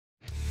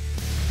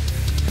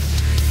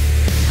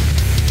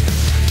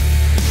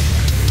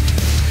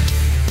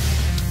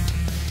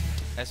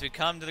we've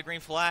come to the green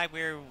flag.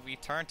 We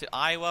returned to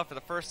Iowa for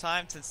the first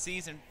time since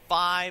season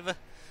 5,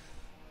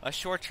 a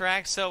short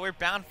track. So we're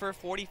bound for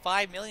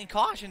 45 million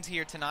cautions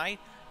here tonight.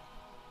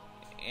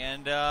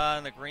 And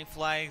the green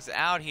flag's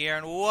out here.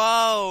 And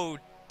whoa,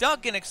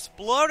 Duncan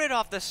exploded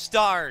off the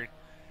start.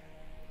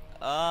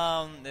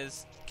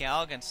 Is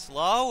Galligan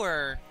slow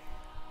or?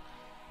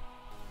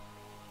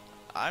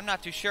 I'm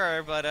not too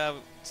sure, but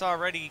it's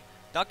already.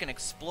 Duncan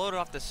exploded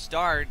off the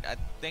start. I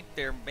think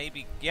there may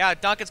be... Yeah,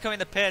 Duncan's coming in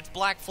the pits.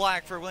 Black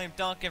flag for William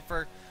Duncan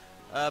for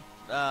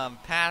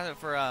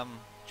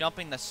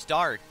jumping the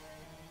start.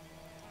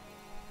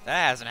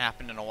 That hasn't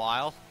happened in a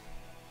while.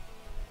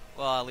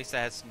 Well, at least that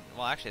has...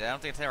 Well, actually, I don't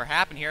think it's ever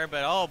happened here,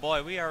 but oh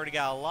boy, we already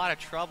got a lot of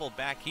trouble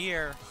back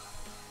here.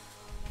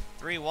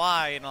 3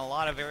 wide in a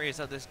lot of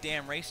areas of this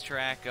damn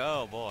racetrack.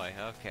 Oh boy,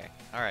 okay.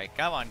 Alright,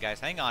 come on guys,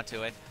 hang on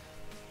to it.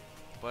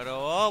 But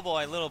oh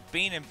boy, little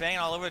bean and bang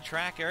all over the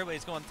track.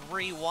 Everybody's going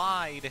 3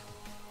 wide.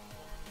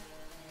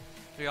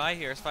 3 wide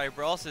here.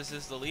 Fibrosis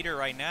is the leader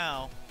right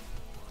now.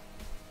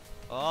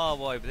 Oh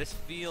boy, but this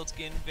field's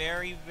getting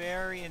very,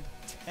 very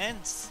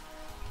intense.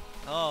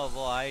 Oh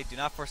boy, I do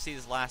not foresee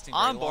this lasting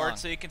very long. On board,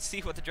 so you can see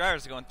what the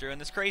drivers are going through in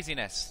this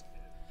craziness.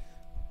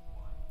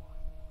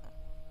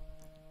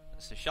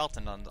 This is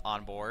Shelton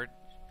on board.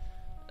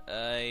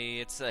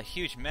 It's a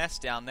huge mess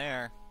down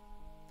there.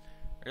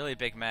 Really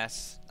big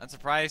mess. I'm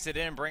surprised they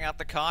didn't bring out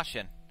the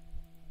caution.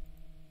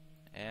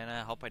 And I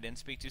hope I didn't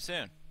speak too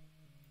soon.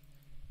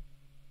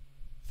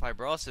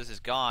 Fibrosis is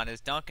gone as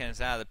Duncan is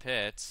out of the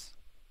pits.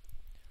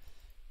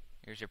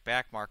 Here's your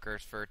back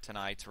markers for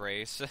tonight's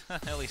race.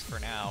 At least for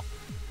now.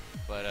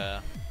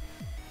 But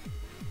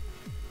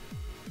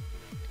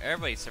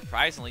everybody's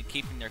surprisingly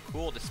keeping their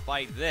cool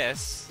despite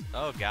this.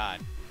 Oh god.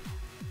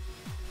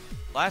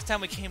 Last time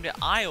we came to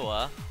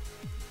Iowa,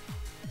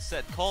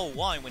 said Cole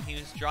won when he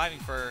was driving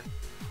for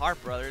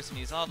Hart Brothers, and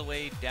he's all the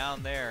way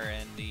down there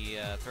in the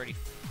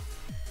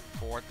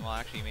 34th, well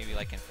actually maybe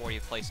like in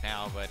 40th place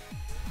now, but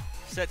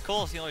Seth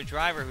Cole's the only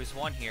driver who's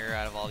won here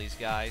out of all these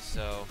guys,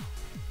 so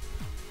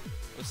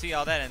we'll see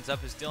how that ends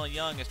up as Dylan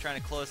Young is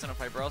trying to close in on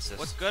Fibrosis.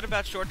 What's good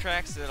about short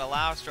tracks is it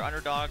allows for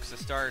underdogs to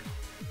start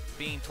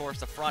being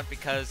towards the front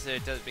because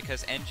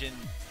engine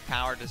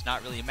power does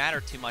not really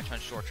matter too much on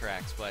short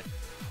tracks, but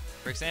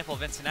for example,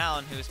 Vincent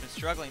Allen, who's been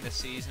struggling this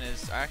season,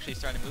 is actually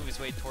starting to move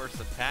his way towards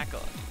the pack,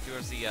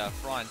 towards the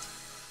front.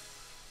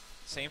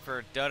 Same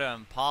for Dutta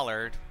and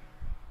Pollard.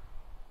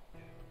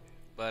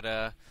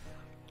 But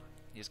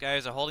these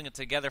guys are holding it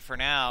together for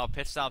now.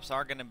 Pit stops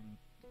are going to...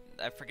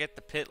 I forget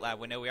the pit lap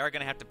window. We are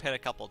going to have to pit a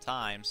couple of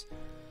times.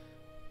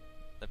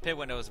 The pit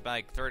window is about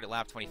like third at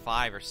lap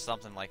 25 or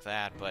something like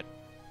that. But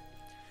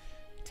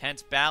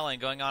tense battling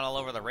going on all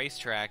over the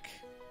racetrack.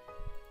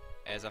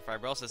 As a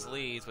Fibrosis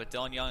leads with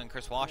Dylan Young and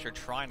Chris Washer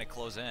trying to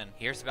close in.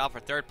 Here's the battle for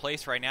third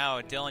place right now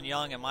with Dylan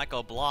Young and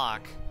Michael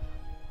Block.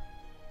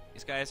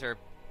 These guys are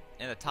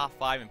in the top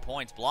 5 in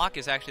points. Block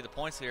is actually the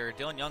points leader.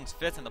 Dylan Young's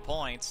 5th in the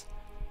points.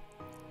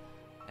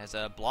 As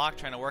a Block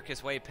trying to work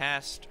his way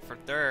past for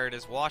third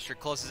as Washer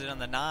closes in on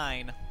the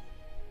 9.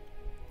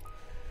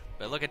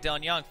 But look at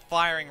Dylan Young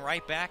firing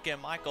right back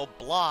at Michael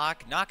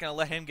Block. Not going to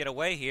let him get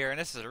away here. And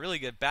this is a really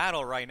good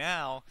battle right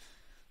now.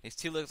 These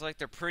two look like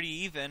they're pretty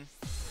even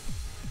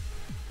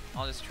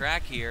on this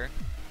track here,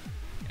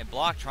 and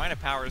Block trying to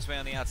power his way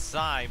on the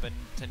outside, but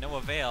to no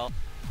avail.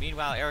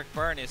 Meanwhile, Eric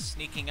Byrne is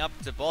sneaking up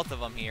to both of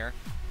them here.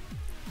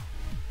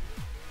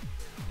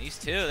 And these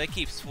two, they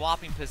keep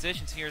swapping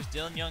positions here as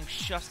Dylan Young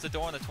shuts the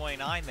door on the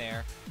 29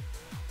 there.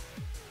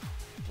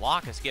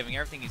 Block is giving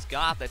everything he's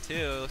got, that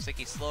too. Looks like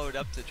he slowed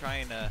up to try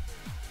and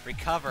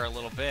recover a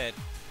little bit.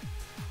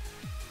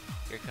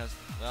 Here comes,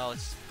 well,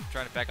 let's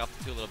trying to back off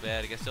the 2 a little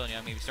bit. I guess Dylan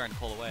Young maybe starting to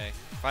pull away.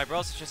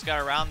 Fibrosis just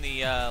got around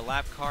the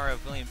lap car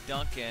of William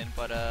Duncan,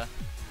 but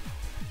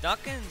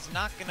Duncan's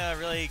not going to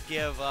really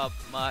give up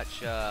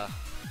much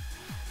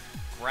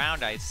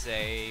ground, I'd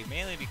say,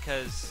 mainly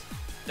because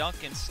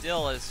Duncan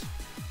still is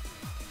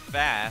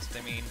fast.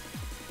 I mean,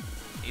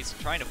 he's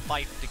trying to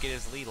fight to get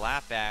his lead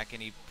lap back,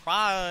 and he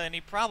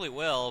probably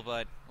will,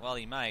 but, well,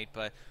 he might,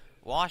 but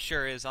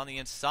Washer is on the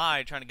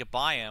inside trying to get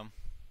by him.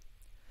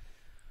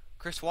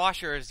 Chris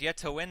Washer is yet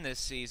to win this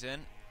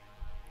season.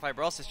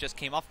 Fibrosis just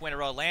came off win at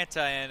Atlanta,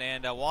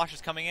 and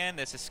Washer's coming in.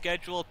 This is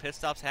scheduled. Pit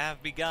stops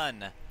have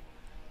begun.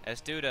 As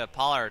due to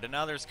Pollard and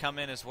others come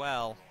in as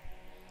well.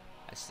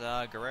 I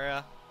saw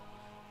Guerrera.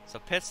 So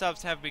pit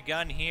stops have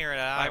begun here at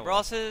Iowa.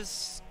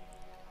 Fibrosis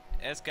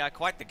has got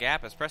quite the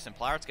gap as Preston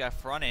Pollard's got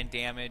front end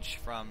damage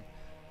from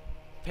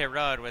pit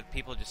road with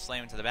people just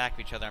slamming to the back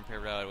of each other on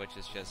pit road, which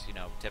is just, you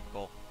know,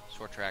 typical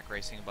short track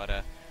racing.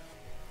 But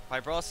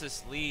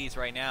Fibrosis leads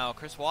right now.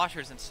 Chris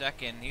Washer's in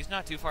second. He's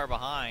not too far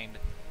behind.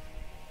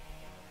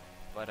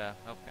 But,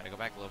 oh, gotta go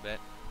back a little bit.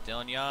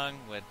 Dylan Young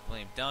with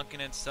William Duncan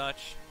and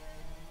such.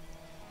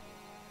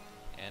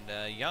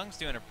 And Young's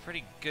doing a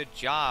pretty good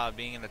job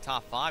being in the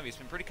top 5. He's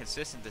been pretty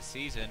consistent this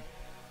season.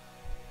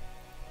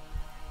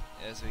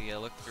 As we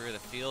look through the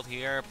field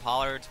here,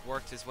 Pollard's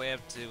worked his way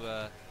up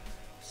to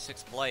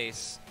 6th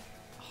place.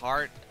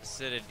 Hart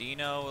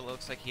Citadino, it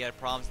looks like he had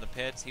problems in the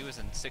pits. He was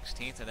in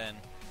 16th, and then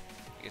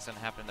I guess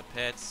something happened in the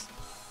pits.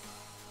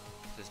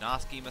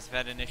 Cisnowski must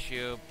have had an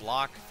issue.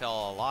 Block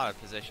fell a lot of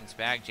positions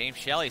back. James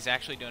Shelley's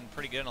actually doing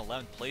pretty good in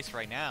 11th place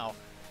right now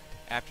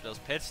after those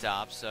pit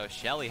stops. So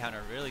Shelley having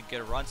a really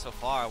good run so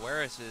far.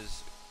 Where is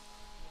his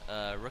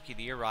Rookie of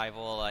the Year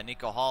rival,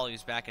 Nico Hall,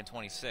 who's back in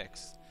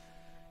 26th.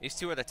 These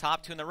two are the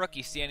top two in the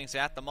rookie standings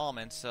at the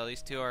moment, so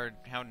these two are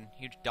having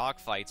huge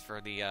dogfights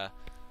for the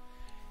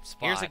spot.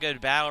 Here's a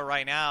good battle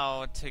right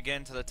now to get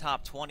into the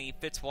top 20.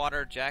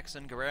 Fitzwater,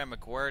 Jackson, Guerrero,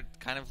 McWhird,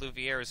 kind of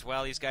Louvier as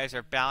well. These guys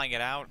are battling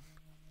it out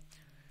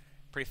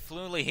pretty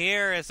fluently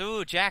here as,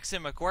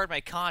 Jackson, McWhird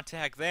make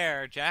contact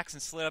there.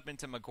 Jackson slid up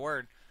into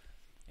McWhird,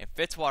 and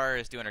Fitzwater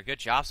is doing a good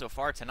job so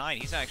far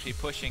tonight. He's actually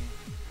pushing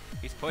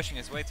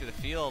his way through the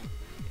field.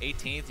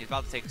 18th, he's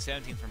about to take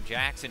 17th from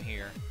Jackson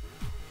here.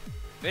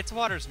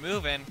 Fitzwater's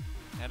moving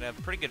at a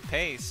pretty good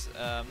pace.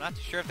 I'm not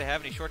too sure if they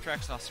have any short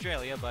tracks in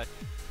Australia, but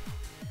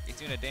he's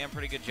doing a damn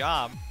pretty good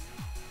job.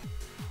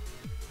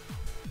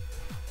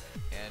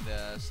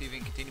 And see if he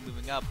can continue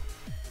moving up.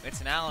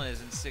 Vincent Allen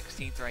is in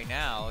 16th right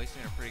now. He's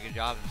doing a pretty good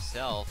job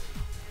himself.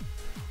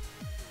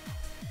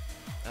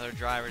 Other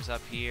drivers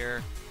up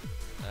here.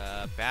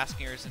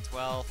 Baskinger's in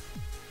 12th.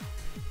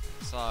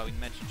 We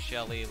mentioned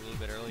Shelley a little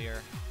bit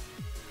earlier.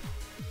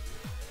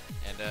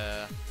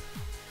 And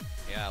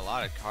yeah, a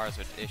lot of cars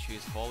with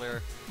issues.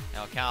 Fuller,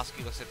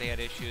 Nowakowski looks like they had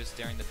issues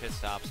during the pit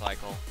stop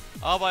cycle.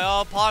 Oh boy,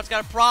 Pollard's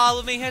got a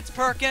problem. He hits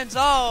Perkins.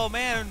 Oh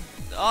man.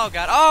 Oh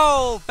god.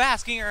 Oh,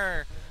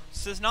 Baskinger.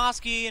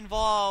 Cisnowski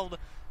involved.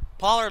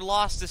 Pollard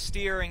lost his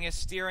steering. His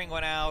steering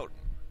went out.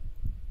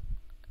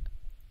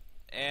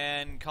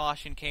 And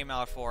caution came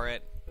out for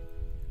it.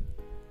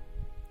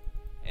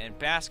 And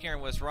Baskinger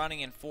was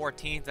running in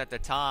 14th at the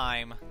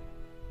time.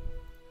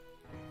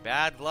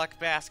 Bad luck,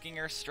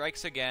 Baskinger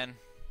strikes again.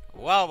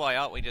 Well, boy,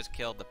 we just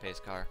killed the pace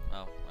car.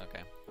 Oh,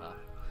 okay. Well,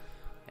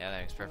 yeah,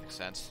 that makes perfect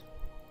sense.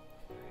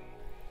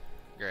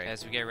 Great.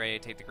 As we get ready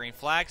to take the green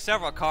flag,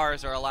 several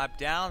cars are a lap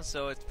down,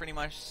 so it's pretty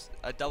much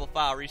a double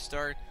file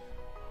restart.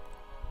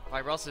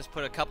 Vibrosis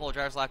put a couple of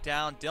drivers lap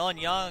down.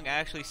 Dylan Young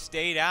actually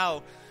stayed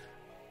out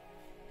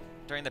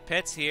during the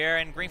pits here,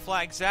 and green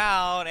flag's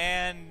out,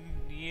 and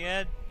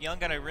yeah, Young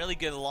got a really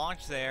good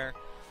launch there.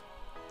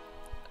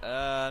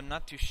 I'm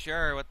not too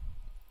sure what.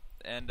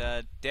 And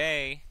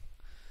Day,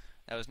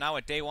 that was not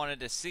what Day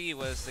wanted to see.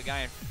 Was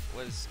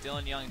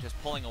Dylan Young just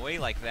pulling away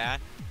like that?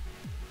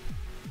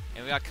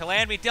 And we got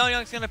Calamity. Dylan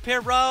Young's gonna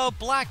pit road.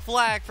 Black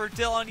flag for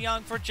Dylan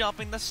Young for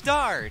jumping the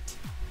start.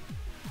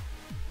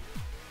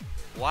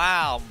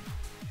 Wow,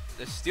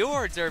 the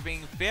stewards are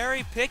being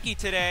very picky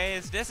today,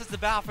 as this is the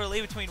battle for the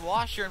lead between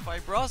Washer and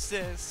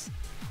Fibrosis.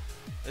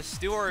 The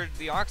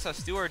ARCSOA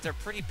stewards are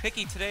pretty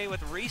picky today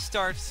with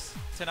restarts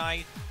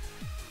tonight.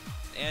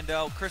 And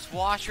Chris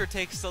Washer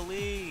takes the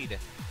lead.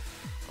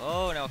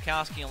 Oh,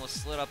 Nowakowski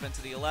almost slid up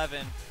into the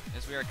 11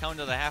 as we are coming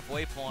to the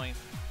halfway point.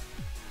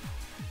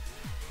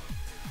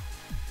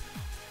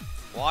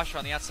 Washer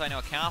on the outside,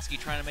 Nowakowski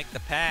trying to make the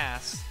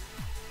pass.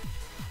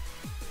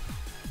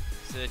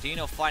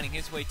 Citadino fighting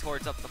his way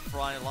towards up the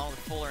front along with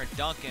Fuller and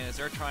Duncan as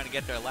they're trying to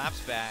get their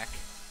laps back.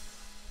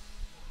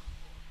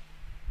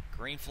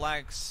 Green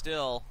flag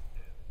still.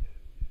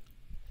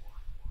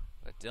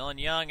 But Dylan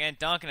Young and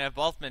Duncan have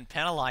both been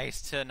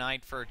penalized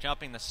tonight for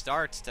jumping the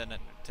starts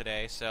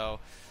today,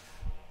 so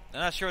I'm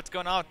not sure what's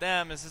going on with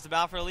them. This is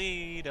about for a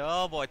lead.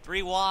 Oh boy,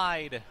 3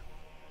 wide.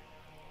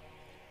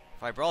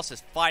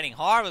 Fibrosis fighting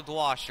hard with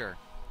Washer.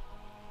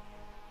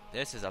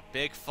 This is a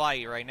big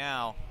fight right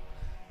now.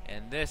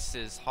 And this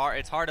is hard.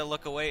 It's hard to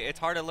look away. It's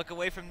hard to look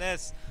away from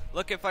this.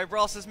 Look at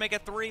Fibrosis make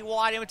it 3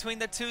 wide in between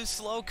the two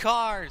slow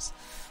cars.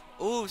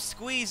 Ooh,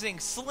 squeezing,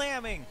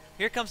 slamming.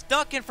 Here comes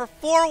Duncan for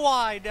 4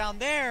 wide down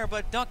there,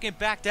 but Duncan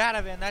backed out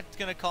of it, and that's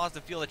going to cause the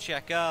field to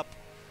check up.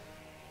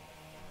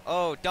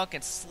 Oh,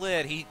 Duncan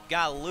slid. He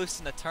got loose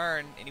in the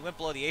turn, and he went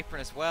below the apron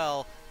as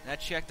well. And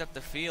that checked up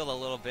the field a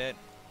little bit.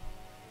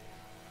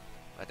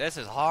 But this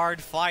is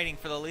hard fighting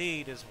for the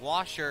lead as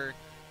Washer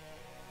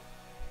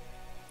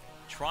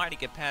trying to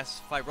get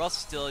past Fibrosis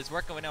still. He's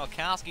working with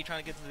Nowakowski,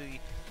 trying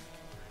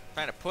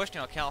to push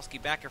Nowakowski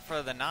back in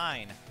front of the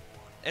 9.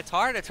 It's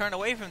hard to turn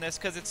away from this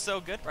because it's so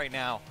good right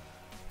now.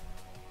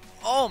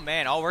 Oh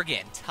man, we're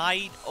getting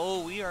tight.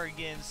 Oh, we are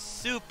getting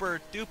super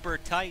duper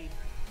tight.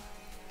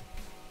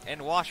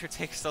 And Washer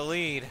takes the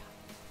lead.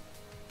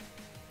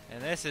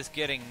 And this is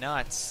getting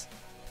nuts.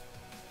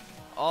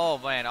 Oh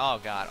man,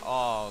 oh god,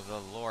 oh the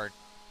lord.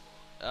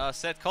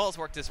 Seth Cole's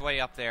worked his way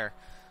up there.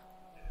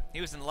 He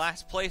was in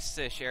last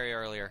place-ish area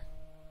earlier.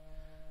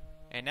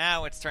 And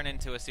now it's turned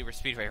into a super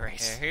speedway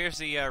race. Here's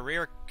the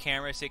rear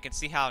camera so you can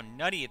see how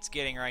nutty it's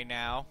getting right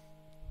now.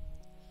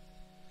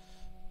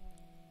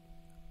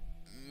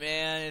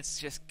 Man,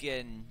 it's just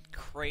getting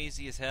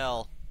crazy as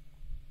hell.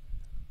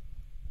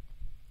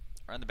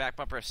 We're on the back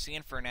bumper of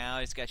Sanford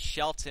now. He's got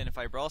Shelton and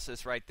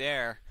Fibrosis right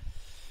there.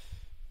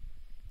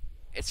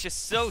 it's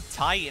just so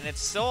tight, and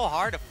it's so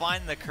hard to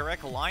find the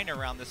correct line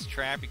around this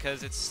track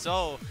because it's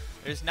so,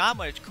 there's not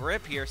much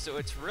grip here, so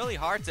it's really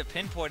hard to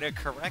pinpoint a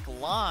correct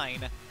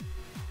line.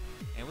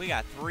 And we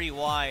got 3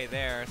 wide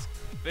there.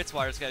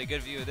 Fitzwater's got a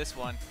good view of this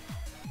one.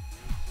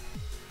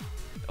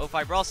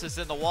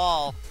 Fibrosis in the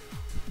wall.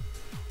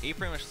 He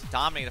pretty much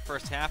dominated the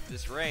first half of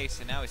this race,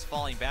 and now he's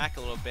falling back a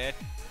little bit.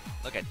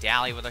 Look at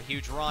Daly with a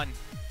huge run.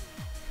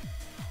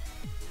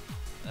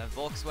 The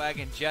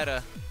Volkswagen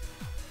Jetta.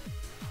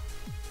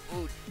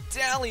 Ooh,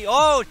 Daly.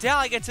 Oh,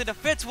 Daly gets into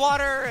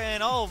Fitzwater,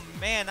 and oh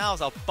man, that was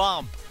a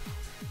bump.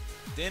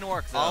 Didn't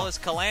work though. All this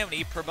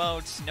calamity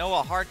promotes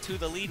Noah Hart to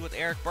the lead with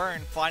Eric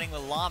Byrne fighting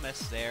with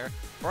Lamas there.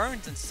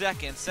 Burns in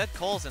second, Seth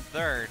Cole's in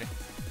third.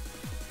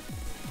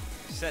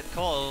 Seth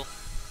Cole,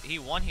 he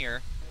won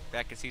here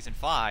back in season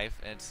 5,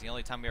 and it's the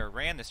only time we ever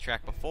ran this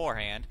track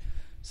beforehand.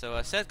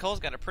 So Seth Cole's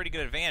got a pretty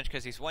good advantage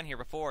because he's won here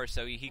before,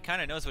 so he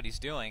kind of knows what he's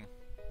doing.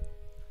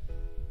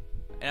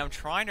 And I'm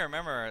trying to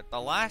remember, the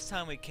last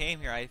time we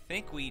came here, I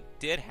think we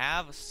did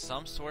have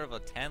some sort of a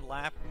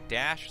 10-lap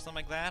dash or something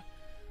like that.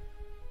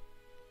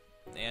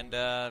 And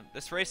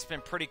this race has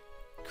been pretty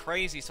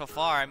crazy so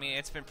far. I mean,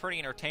 it's been pretty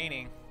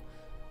entertaining.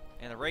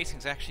 And the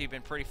racing's actually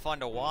been pretty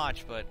fun to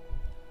watch, but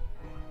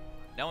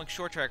knowing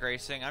short track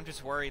racing, I'm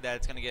just worried that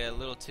it's going to get a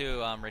little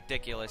too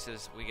ridiculous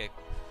as we get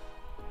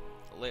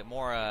a little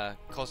more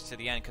closer to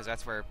the end, because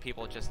that's where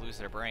people just lose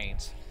their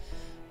brains.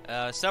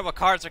 Several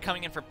cars are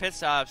coming in for pit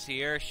stops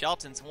here.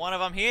 Shelton's one of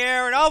them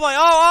here, and oh boy,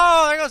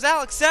 oh, there goes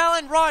Alex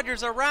Allen.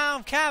 Rogers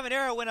around.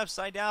 Cavanero went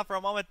upside down for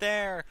a moment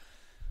there.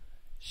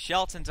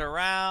 Shelton's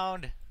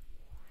around.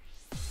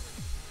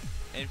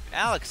 And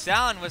Alex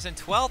Allen was in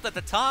 12th at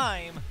the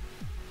time.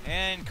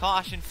 And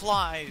caution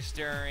flies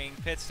during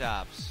pit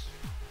stops.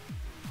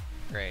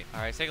 Great.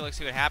 All right, let's take a look,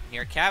 see what happened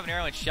here.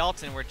 Cavanero and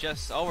Shelton were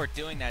just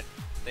overdoing that.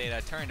 They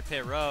turned to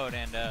pit road,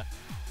 and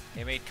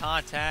they made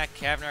contact.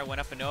 Cavanero went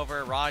up and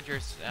over.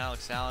 Rogers,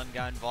 Alex Allen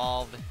got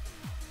involved.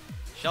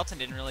 Shelton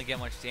didn't really get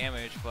much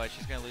damage, but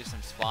she's going to lose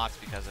some spots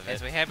because of it.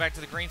 As we head back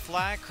to the green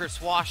flag,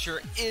 Chris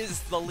Washer is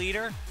the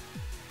leader.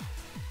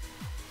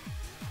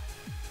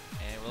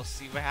 And we'll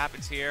see what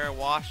happens here.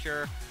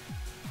 Washer,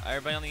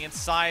 everybody on the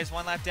inside is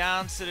 1 lap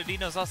down.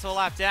 Citadino's also a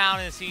lap down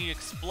as he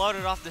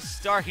exploded off the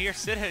start here.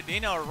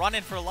 Citadino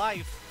running for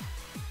life.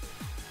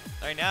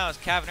 Right now as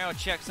Cavanero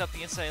checks up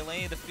the inside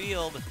lane of the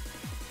field.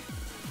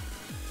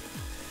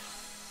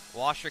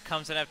 Washer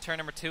comes in at turn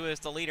number 2 as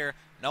the leader.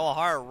 Noah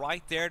Hart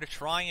right there to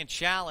try and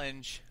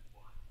challenge.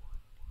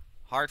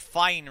 Hart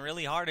fighting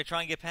really hard to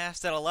try and get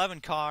past that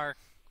 11 car.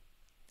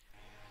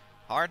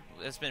 Hart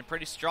has been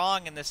pretty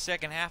strong in the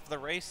second half of the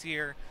race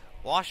here.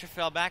 Washer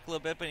fell back a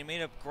little bit, but he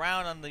made up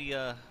ground on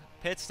the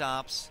pit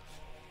stops.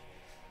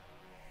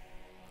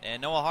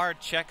 And Noah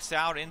Hart checks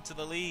out into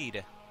the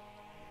lead.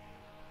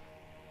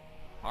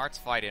 Hart's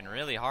fighting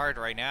really hard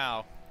right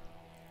now.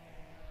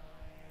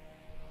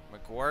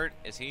 McGuirt,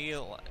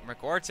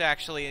 McGuirt's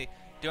actually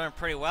doing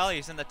pretty well.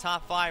 He's in the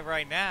top 5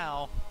 right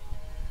now.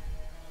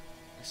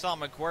 We saw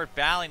McGuirt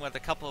battling with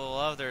a couple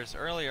of others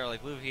earlier,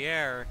 like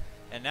Louvier,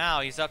 and now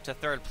he's up to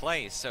 3rd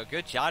place. So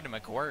good job to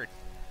McGuirt.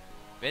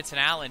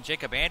 Vincent Allen,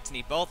 Jacob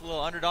Anthony, both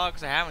little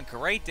underdogs are having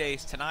great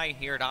days tonight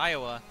here at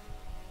Iowa.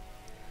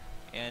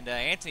 And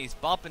Anthony's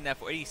bumping that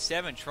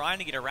 87, trying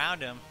to get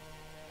around him.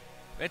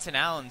 Vincent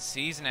Allen's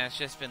season has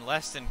just been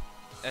less than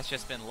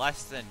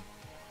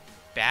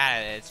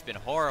bad. It's been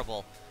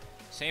horrible.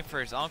 Same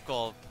for his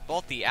uncle.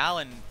 Both the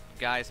Allen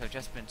guys have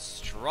just been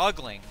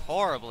struggling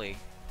horribly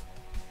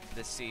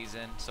this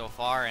season so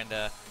far. And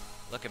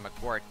look at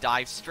McGuirt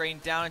dive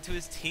straight down into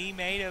his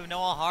teammate of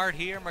Noah Hart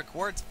here.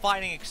 McGuirt's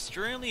fighting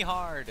extremely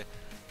hard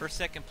for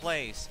 2nd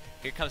place.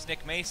 Here comes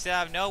Nick Mesa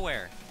out of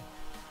nowhere.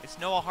 It's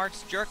Noah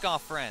Hart's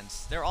jerk-off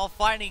friends. They're all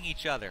fighting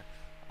each other.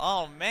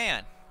 Oh,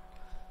 man.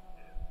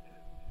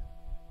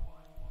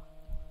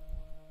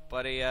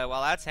 But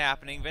while that's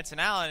happening,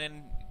 Vincent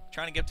Allen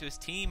trying to get up to his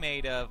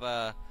teammate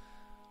of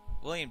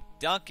William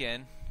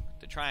Duncan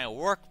to try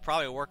and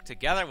probably work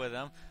together with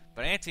him.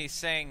 But Anthony's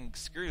saying,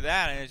 screw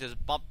that, and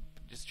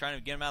just trying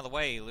to get him out of the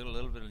way. A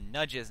little bit of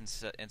nudges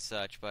and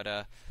such. But,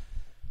 I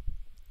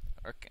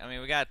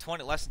mean, we got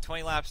less than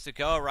 20 laps to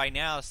go right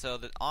now, so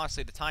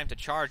honestly the time to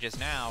charge is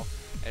now.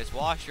 As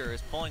Washer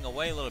is pulling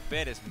away a little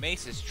bit, as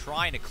Mace is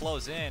trying to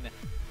close in.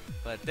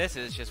 But this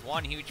is just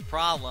one huge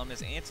problem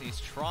as Anthony's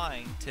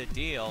trying to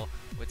deal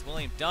with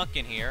William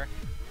Duncan here.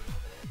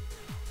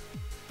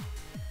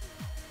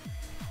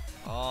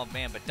 Oh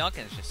man, but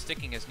Duncan is just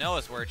sticking his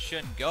nose where it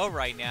shouldn't go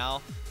right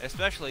now,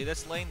 especially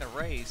this late in the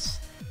race.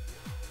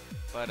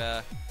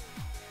 But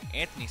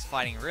Anthony's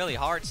fighting really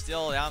hard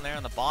still down there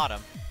on the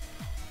bottom.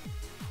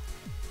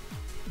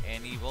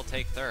 And he will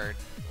take 3rd.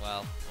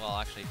 Well,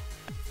 actually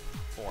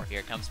 4th.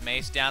 Here comes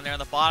Mace down there on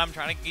the bottom,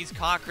 trying to, he's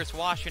caught Chris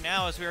Washer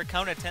now as we are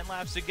coming to 10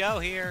 laps to go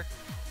here.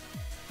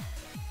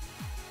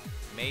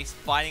 Mace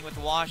fighting with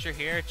Washer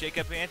here.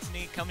 Jacob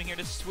Anthony coming here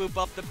to swoop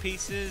up the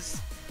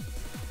pieces.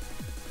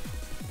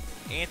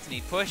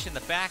 Anthony pushing the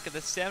back of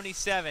the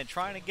 77,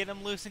 trying to get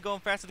him loose and going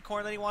fast to the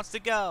corner that he wants to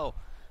go.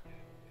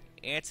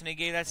 Anthony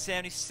gave that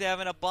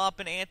 77 a bump,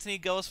 and Anthony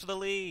goes for the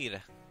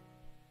lead.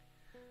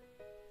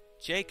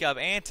 Jacob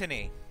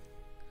Anthony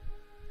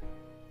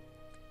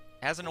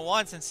hasn't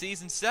won since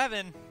Season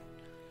 7.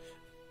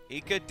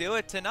 He could do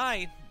it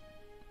tonight,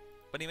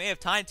 but he may have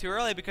timed too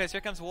early because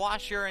here comes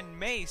Washer and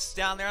Mace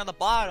down there on the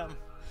bottom.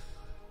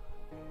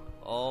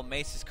 Oh,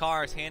 Mace's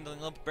car is handling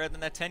a little bit better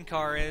than that 10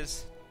 car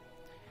is.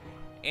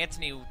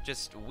 Anthony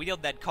just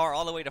wheeled that car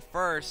all the way to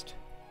first.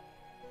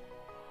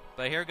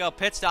 But here we go,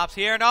 pit stops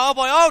here, and oh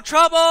boy, oh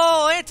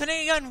trouble!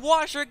 Anthony and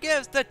Washer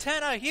gives the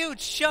 10 a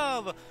huge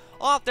shove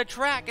off the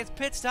track as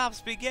pit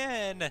stops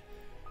begin.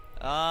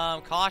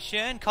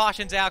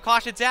 Caution's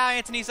out,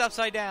 Anthony's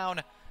upside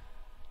down.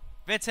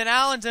 Vincent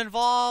Allen's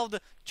involved.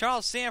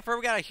 Charles Sanford,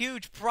 we got a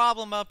huge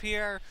problem up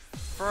here.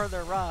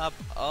 Further up,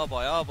 oh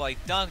boy,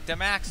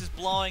 DeMax is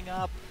blowing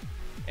up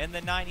in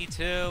the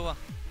 92.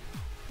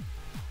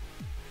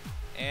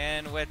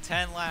 And with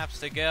 10 laps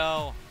to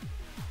go,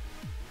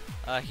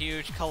 a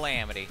huge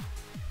calamity.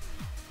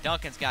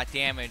 Duncan's got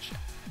damage.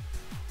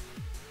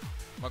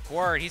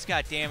 McWhird, he's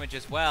got damage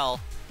as well.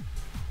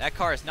 That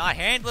car is not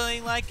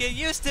handling like it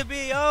used to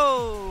be.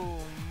 Oh,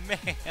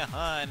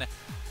 man.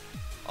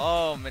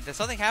 Oh, man. Did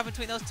something happen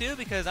between those two?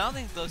 Because I don't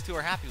think those two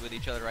are happy with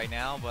each other right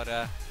now.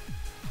 But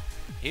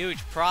huge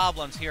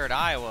problems here at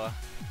Iowa.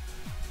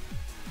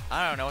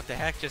 I don't know what the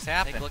heck just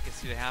happened. Take a look and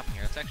see what happened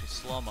here. Let's actually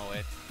slow-mo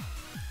it.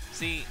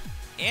 See,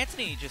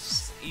 Anthony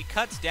he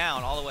cuts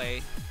down all the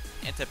way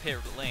into pit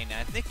lane. And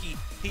I think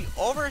he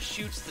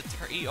overshoots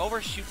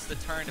the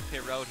turn to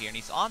pit road here, and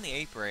he's on the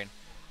apron.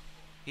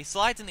 He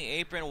slides in the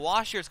apron.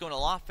 Washer's going a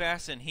lot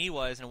faster than he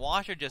was, and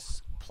Washer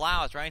just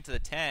plows right into the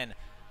 10. And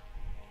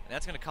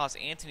that's going to cause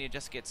Anthony to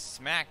just get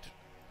smacked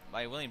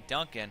by William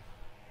Duncan.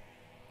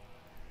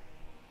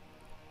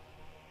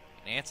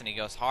 And Anthony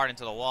goes hard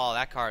into the wall.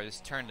 That car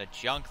is turned to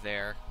junk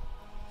there.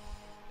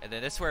 And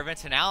then this is where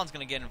Vincent Allen's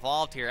going to get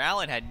involved here.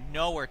 Allen had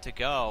nowhere to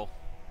go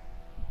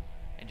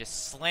and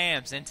just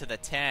slams into the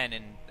 10,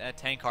 and that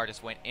 10 car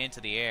just went into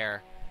the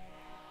air.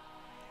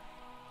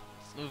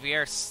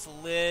 Louviere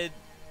slid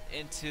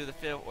into the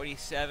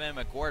 47.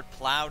 McWhird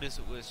plowed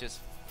was just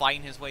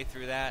fighting his way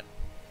through that.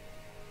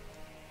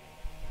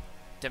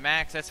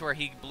 DeMax, that's where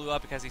he blew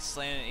up because he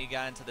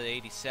got into the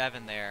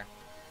 87 there.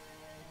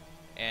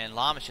 And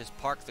Lamas just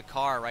parked the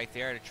car right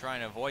there to try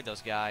and avoid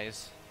those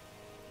guys.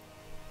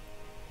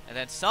 And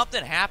then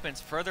something happens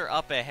further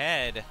up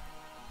ahead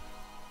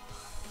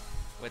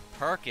with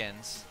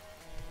Perkins.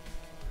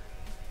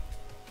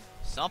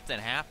 Something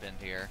happened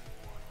here.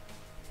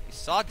 You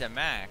saw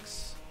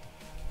DeMax.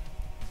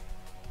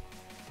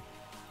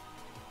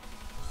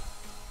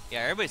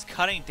 Yeah, everybody's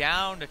cutting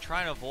down to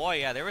try and avoid.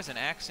 Yeah, there was an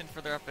accident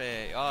further up.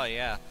 Oh,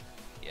 yeah.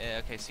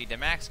 Yeah, okay, see,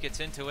 DeMax gets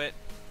into it.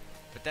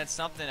 But then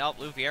something,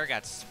 Louviere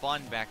got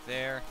spun back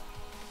there.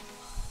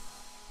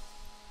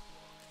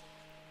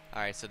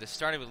 Alright, so this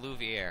started with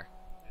Louviere.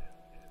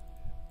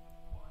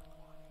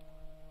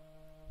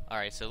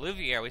 Alright, so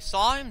Louviere, we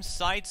saw him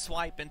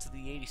sideswipe into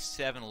the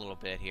 87 a little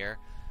bit here.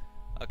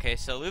 Okay,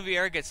 so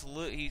Louviere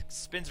he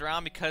spins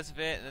around because of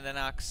it, and then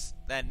knocks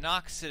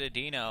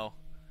Cittadino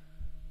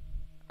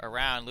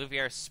around.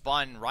 Louviere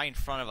spun right in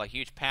front of a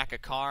huge pack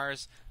of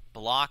cars.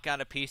 Block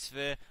got a piece of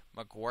it.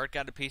 McWhird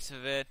got a piece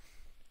of it.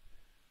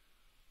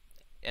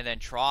 And then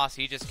Tross,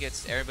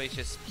 everybody's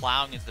just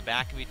plowing into the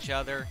back of each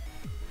other.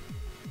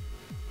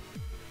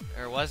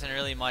 There wasn't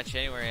really much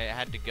anywhere it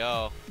had to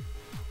go.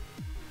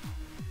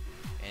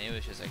 And it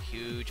was just a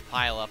huge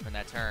pileup in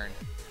that turn.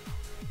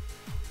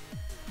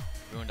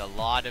 Ruined a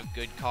lot of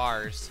good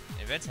cars.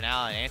 And Vincent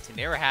Allen and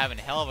Anthony, they were having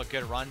hell of a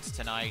good runs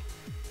tonight.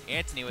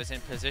 Anthony was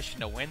in position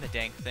to win the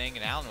dang thing,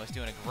 and Allen was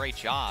doing a great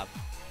job.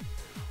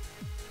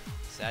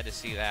 Sad to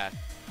see that.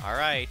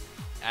 Alright,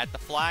 at the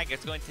flag,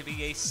 it's going to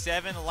be a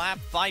 7-lap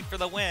fight for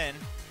the win.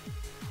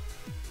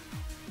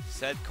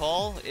 Seth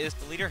Cole is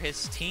the leader.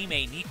 His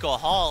teammate, Nico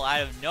Hall,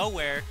 out of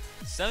nowhere.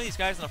 Some of these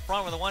guys in the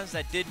front were the ones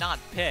that did not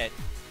pit.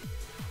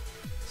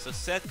 So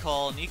Seth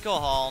Cole, Nico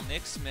Hall,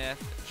 Nick Smith,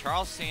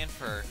 Charles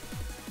Sanford,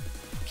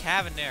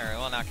 Cavanero,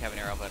 well, not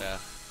Cavanero, but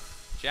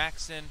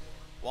Jackson,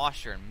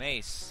 Washer, and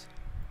Mace.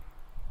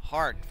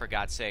 Hart, for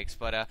God's sakes.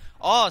 But,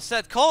 oh,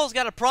 Seth Cole's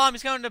got a problem.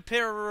 He's going to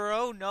pit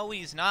road. No,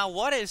 he's not.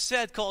 What is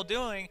Seth Cole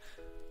doing?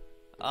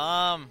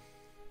 What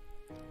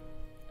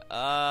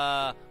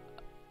the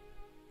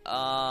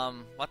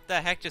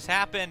heck just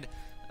happened?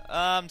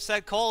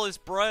 Seth Cole is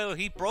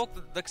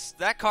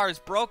that car is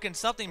broken.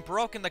 Something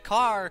broke in the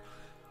car.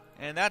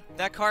 And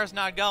that car is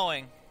not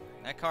going.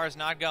 That car is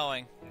not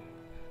going.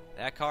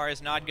 That car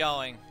is not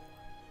going.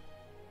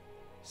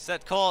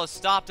 Seth Cole is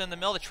stopped in the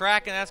middle of the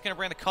track, and that's going to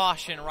bring the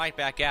caution right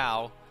back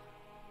out.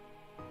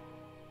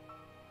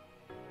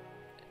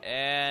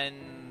 And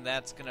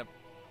that's going to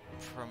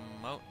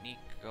promote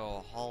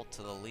Nico Hall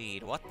to the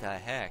lead. What the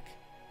heck?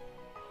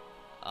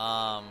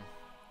 Oh,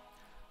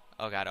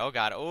 God. Oh,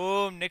 God.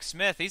 Oh, Nick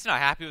Smith. He's not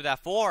happy with that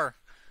 4.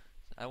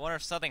 I wonder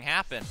if something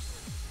happened.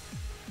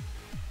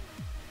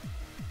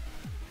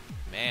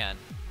 Man.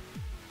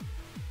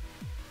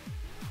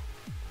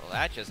 Well,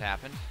 that just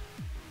happened.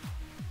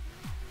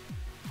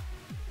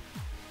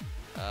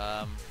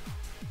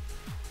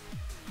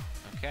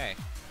 Okay.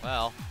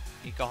 Well,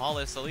 Nico Hall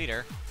is the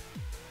leader.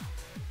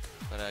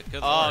 But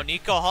good lord.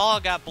 Nico Hall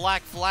got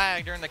black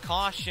flag during the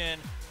caution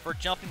for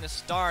jumping the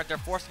start. They're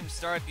forcing him to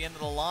start at the end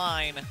of the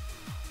line.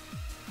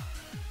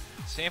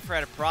 Sanford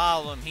had a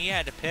problem. He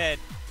had to pit.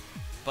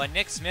 But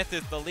Nick Smith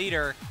is the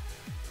leader.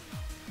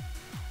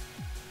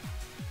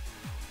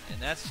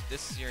 And this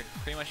is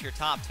pretty much your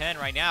top 10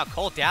 right now.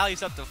 Cole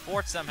Daly's up to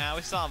 4th somehow.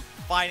 We saw him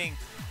fighting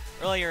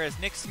earlier as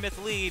Nick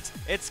Smith leads.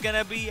 It's going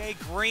to be a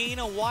green,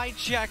 a white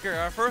checker.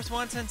 Our first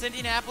one since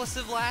Indianapolis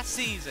of last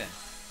season.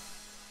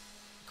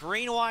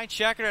 Green, white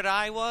checker at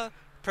Iowa.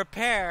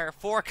 Prepare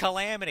for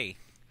calamity.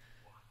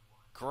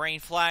 Green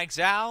flags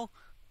out.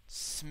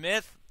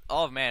 Smith.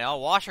 Oh, man. Oh,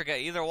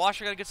 either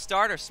Washer got a good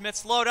start or Smith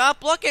slowed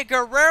up. Look at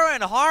Guerrero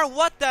and Hart.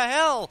 What the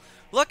hell?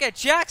 Look at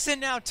Jackson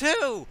now,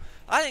 too.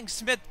 I think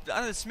Smith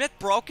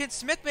broken.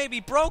 Smith may be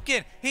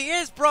broken. He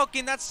is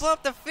broken. That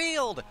slipped the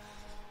field.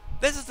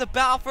 This is the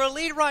battle for a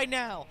lead right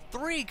now.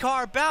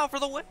 3-car battle for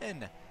the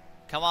win.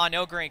 Come on,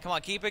 no green. Come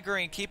on, keep it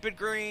green. Keep it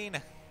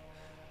green.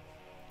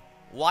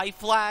 White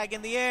flag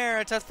in the air.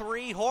 It's a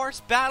 3-horse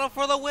battle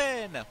for the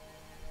win.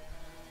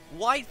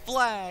 White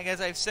flag,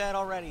 as I've said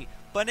already.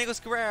 But Nicholas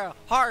Guerrero,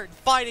 Hart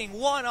fighting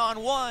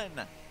one-on-one.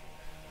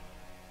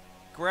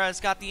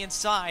 Guerrero's got the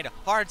inside.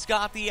 Hart's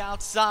got the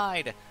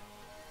outside.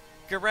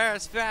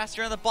 Guerrero's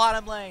faster in the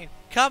bottom lane.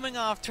 Coming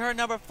off turn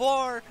number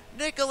 4,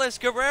 Nicholas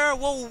Guerrero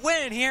will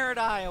win here at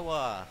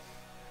Iowa.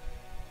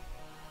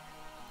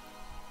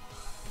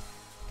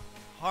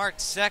 Hart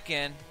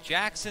 2nd,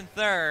 Jackson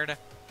 3rd.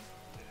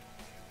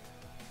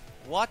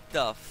 What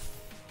the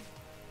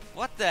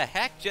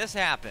heck just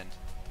happened?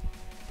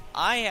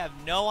 I have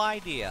no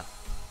idea.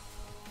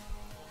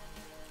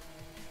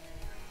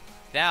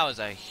 That was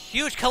a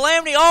huge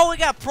calamity. Oh, we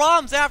got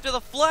problems after the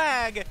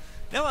flag.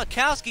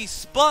 Nowakowski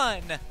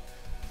spun.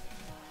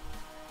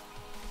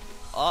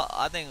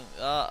 I think,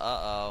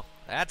 uh-oh.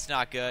 That's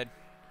not good.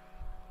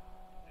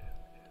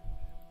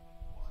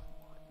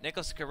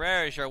 Nicholas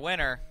Guerrero is your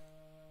winner.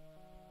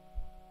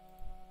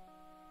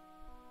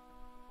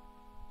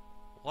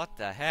 What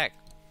the heck?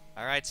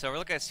 Alright, so we're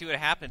looking to see what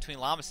happened between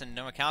Lamas and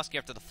Nowakowski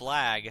after the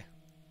flag.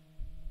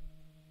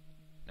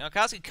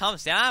 Nowakowski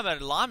comes down,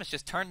 but Lamas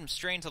just turned him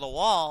straight into the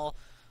wall.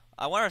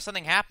 I wonder if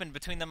something happened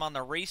between them on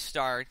the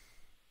restart.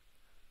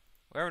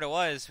 Wherever it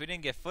was, we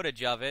didn't get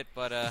footage of it,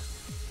 but, I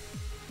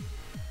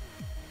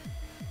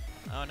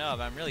don't know,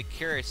 but I'm really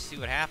curious to see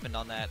what happened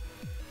on that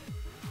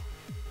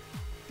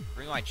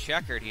green white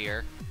checkered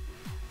here.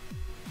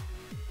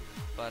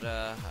 But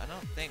I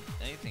don't think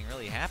anything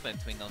really happened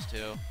between those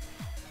two.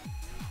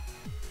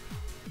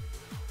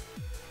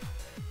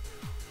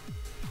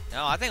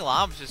 No, I think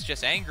Lamas was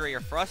just angry or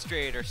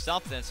frustrated or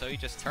something, so he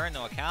just turned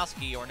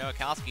Nowakowski, or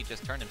Nowakowski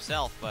just turned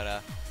himself.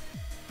 But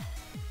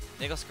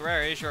Nicholas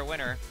Guerrero is your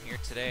winner here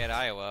today at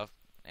Iowa.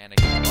 And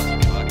again,